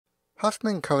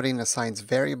Huffman coding assigns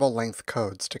variable length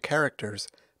codes to characters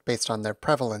based on their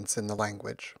prevalence in the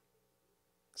language.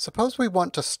 Suppose we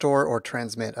want to store or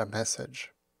transmit a message.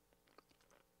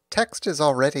 Text is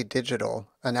already digital.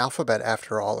 An alphabet,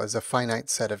 after all, is a finite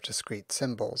set of discrete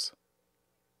symbols.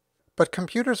 But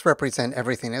computers represent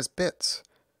everything as bits.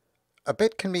 A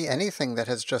bit can be anything that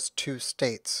has just two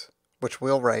states, which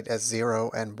we'll write as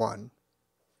 0 and 1.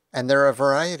 And there are a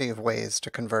variety of ways to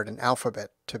convert an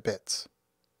alphabet to bits.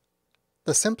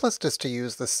 The simplest is to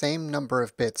use the same number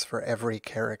of bits for every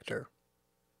character.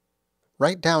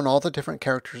 Write down all the different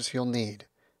characters you'll need,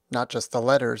 not just the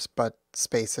letters, but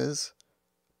spaces,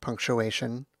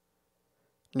 punctuation,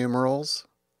 numerals,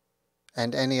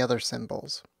 and any other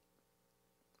symbols.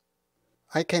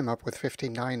 I came up with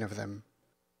 59 of them.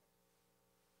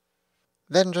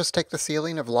 Then just take the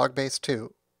ceiling of log base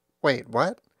 2. Wait,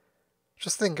 what?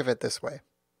 Just think of it this way.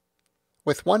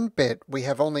 With one bit, we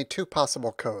have only two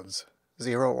possible codes,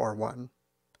 0 or 1.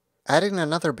 Adding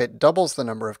another bit doubles the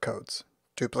number of codes.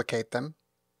 Duplicate them,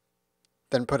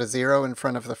 then put a 0 in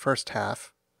front of the first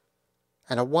half,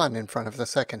 and a 1 in front of the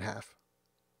second half.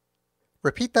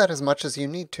 Repeat that as much as you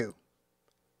need to.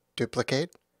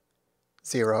 Duplicate,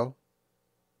 0,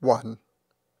 1,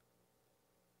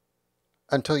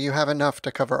 until you have enough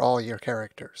to cover all your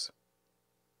characters.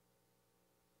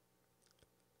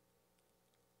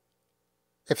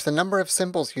 If the number of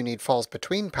symbols you need falls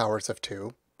between powers of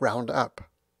 2, round up.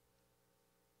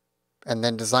 And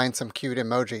then design some cute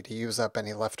emoji to use up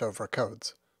any leftover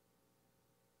codes.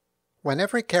 When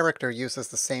every character uses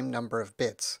the same number of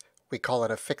bits, we call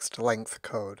it a fixed length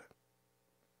code.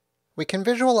 We can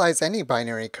visualize any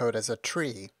binary code as a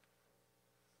tree.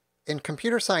 In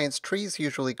computer science, trees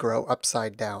usually grow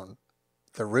upside down,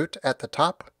 the root at the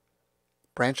top,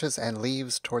 branches and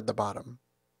leaves toward the bottom.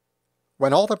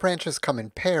 When all the branches come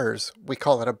in pairs, we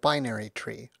call it a binary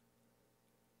tree.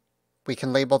 We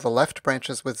can label the left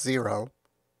branches with 0,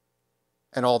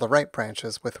 and all the right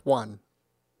branches with 1.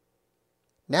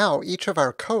 Now each of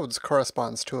our codes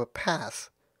corresponds to a path,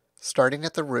 starting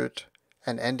at the root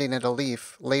and ending at a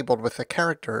leaf labeled with the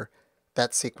character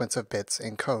that sequence of bits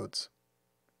encodes.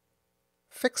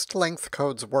 Fixed-length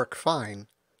codes work fine,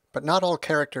 but not all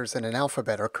characters in an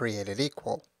alphabet are created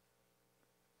equal.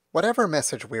 Whatever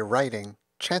message we're writing,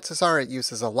 chances are it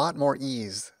uses a lot more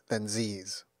E's than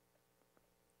Z's.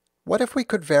 What if we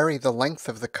could vary the length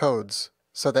of the codes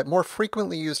so that more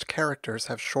frequently used characters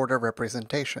have shorter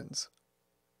representations?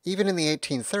 Even in the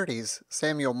 1830s,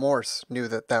 Samuel Morse knew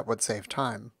that that would save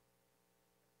time.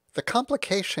 The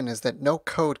complication is that no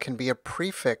code can be a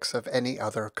prefix of any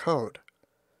other code.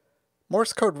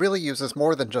 Morse code really uses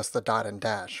more than just the dot and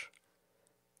dash.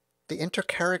 The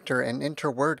intercharacter and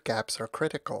interword gaps are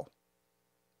critical.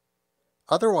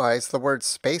 Otherwise, the words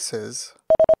spaces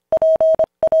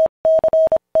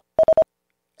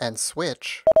and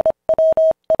switch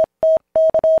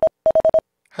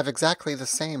have exactly the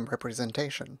same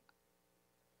representation.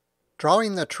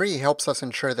 Drawing the tree helps us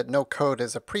ensure that no code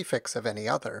is a prefix of any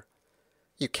other.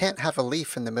 You can't have a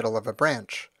leaf in the middle of a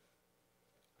branch.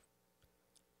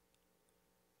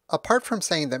 Apart from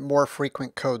saying that more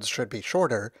frequent codes should be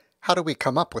shorter, how do we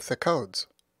come up with the codes?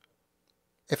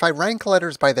 If I rank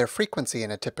letters by their frequency in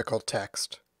a typical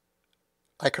text,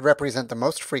 I could represent the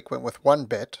most frequent with 1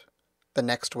 bit, the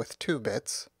next with 2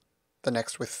 bits, the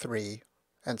next with 3,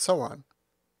 and so on.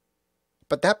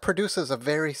 But that produces a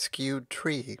very skewed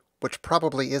tree, which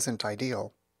probably isn't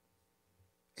ideal.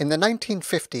 In the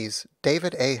 1950s,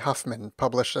 David A. Huffman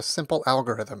published a simple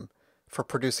algorithm for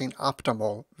producing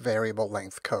optimal variable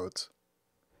length codes.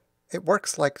 It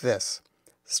works like this.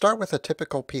 Start with a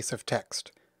typical piece of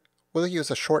text. We'll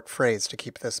use a short phrase to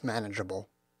keep this manageable.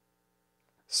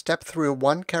 Step through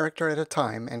one character at a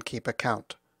time and keep a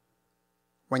count.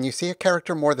 When you see a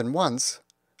character more than once,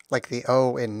 like the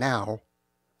O in now,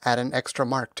 add an extra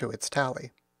mark to its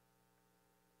tally.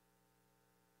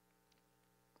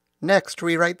 Next,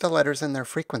 rewrite the letters in their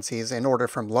frequencies in order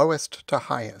from lowest to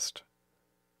highest.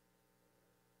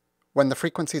 When the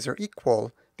frequencies are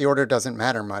equal, the order doesn't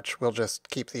matter much, we'll just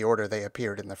keep the order they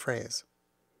appeared in the phrase.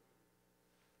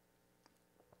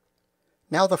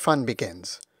 Now the fun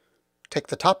begins. Take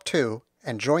the top 2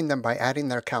 and join them by adding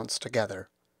their counts together.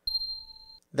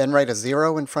 Then write a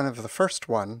 0 in front of the first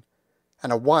one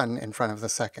and a 1 in front of the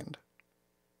second.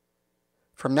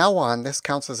 From now on, this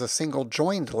counts as a single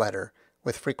joined letter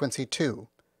with frequency 2,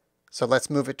 so let's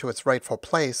move it to its rightful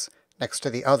place next to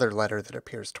the other letter that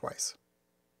appears twice.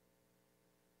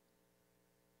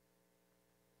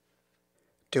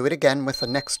 Do it again with the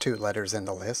next 2 letters in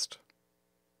the list.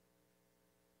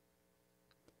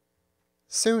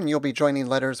 Soon you'll be joining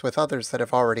letters with others that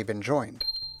have already been joined.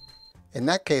 In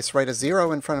that case, write a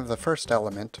 0 in front of the first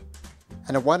element,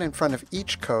 and a 1 in front of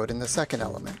each code in the second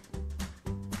element.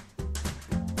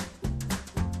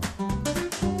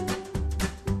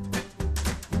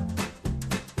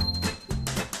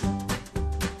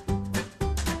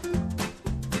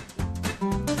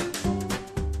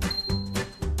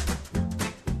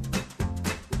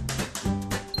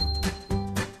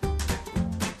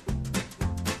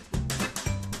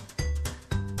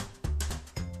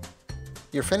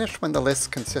 You're finished when the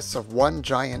list consists of one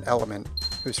giant element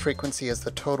whose frequency is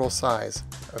the total size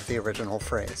of the original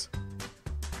phrase.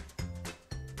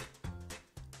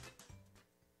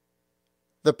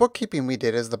 The bookkeeping we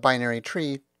did is the binary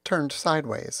tree turned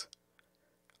sideways.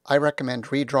 I recommend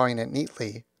redrawing it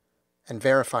neatly and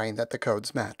verifying that the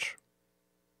codes match.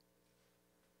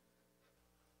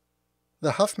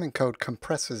 The Huffman code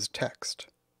compresses text.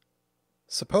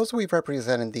 Suppose we've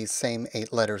represented these same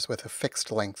 8 letters with a fixed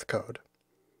length code.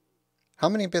 How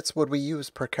many bits would we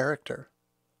use per character?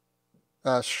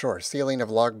 Sure, ceiling of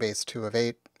log base 2 of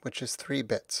 8, which is 3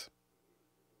 bits.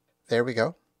 There we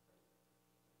go.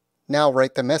 Now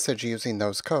write the message using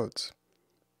those codes.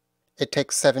 It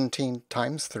takes 17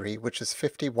 times 3, which is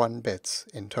 51 bits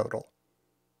in total.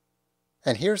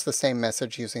 And here's the same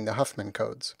message using the Huffman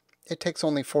codes. It takes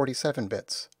only 47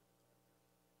 bits.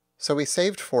 So we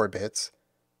saved 4 bits,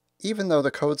 even though the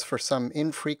codes for some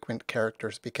infrequent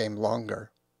characters became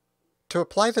longer. To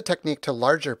apply the technique to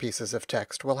larger pieces of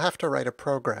text, we'll have to write a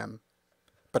program.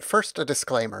 But first, a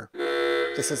disclaimer.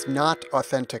 This is not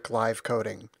authentic live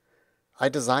coding. I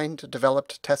designed,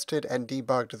 developed, tested, and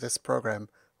debugged this program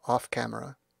off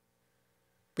camera.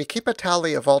 We keep a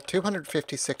tally of all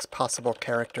 256 possible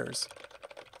characters.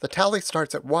 The tally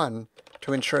starts at 1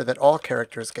 to ensure that all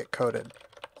characters get coded,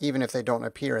 even if they don't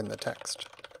appear in the text.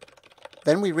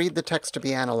 Then we read the text to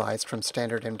be analyzed from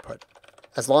standard input.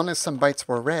 As long as some bytes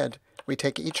were read, we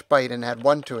take each byte and add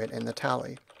 1 to it in the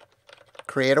tally.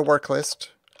 Create a work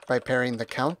list by pairing the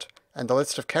count and the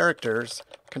list of characters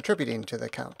contributing to the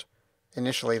count.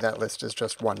 Initially, that list is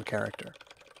just 1 character.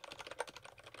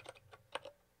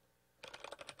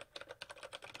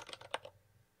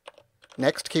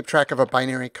 Next, keep track of a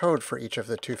binary code for each of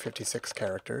the 256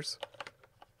 characters.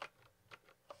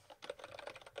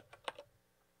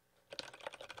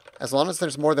 As long as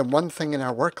there's more than one thing in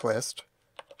our work list,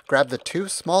 grab the 2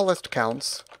 smallest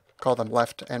counts, call them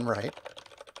left and right,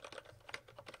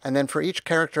 and then for each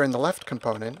character in the left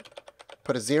component,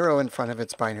 put a 0 in front of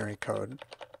its binary code.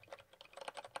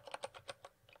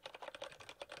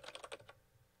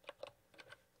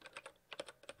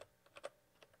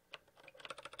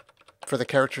 For the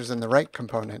characters in the right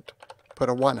component, put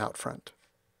a 1 out front.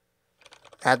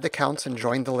 Add the counts and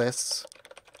join the lists,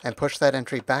 and push that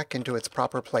entry back into its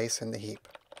proper place in the heap.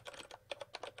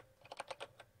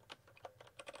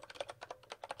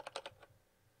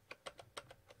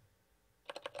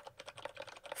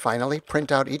 Finally,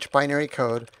 print out each binary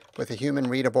code with a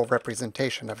human-readable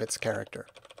representation of its character.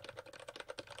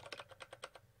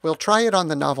 We'll try it on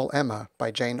the novel Emma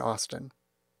by Jane Austen.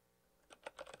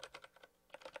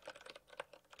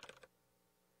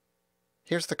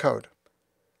 Here's the code.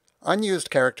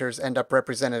 Unused characters end up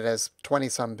represented as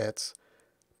 20-some bits,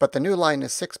 but the new line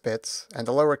is 6 bits, and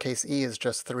the lowercase e is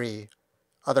just 3.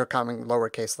 Other common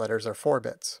lowercase letters are 4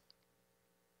 bits.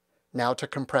 Now to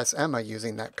compress Emma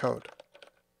using that code.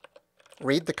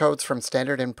 Read the codes from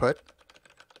standard input,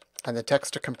 and the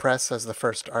text to compress as the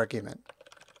first argument.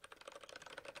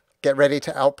 Get ready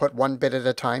to output 1 bit at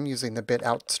a time using the bit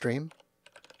out stream.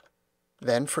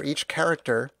 Then, for each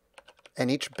character,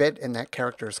 and each bit in that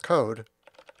character's code,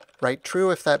 write true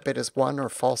if that bit is 1 or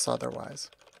false otherwise.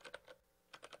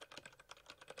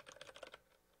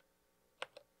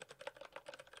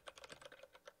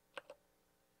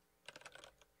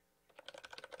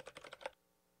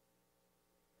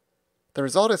 The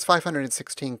result is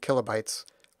 516 kilobytes,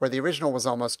 where the original was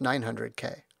almost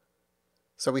 900K.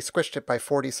 So we squished it by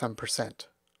 40-some%.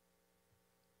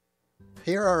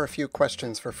 Here are a few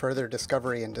questions for further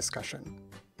discovery and discussion.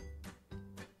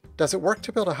 Does it work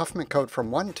to build a Huffman code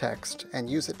from one text and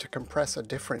use it to compress a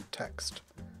different text?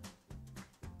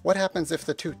 What happens if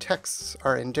the 2 texts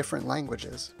are in different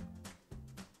languages?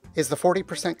 Is the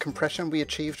 40% compression we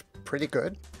achieved pretty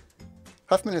good?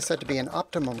 Huffman is said to be an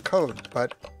optimum code,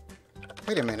 but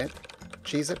wait a minute,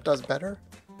 gzip does better?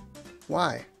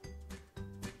 Why?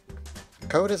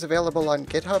 Code is available on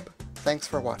GitHub. Thanks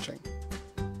for watching.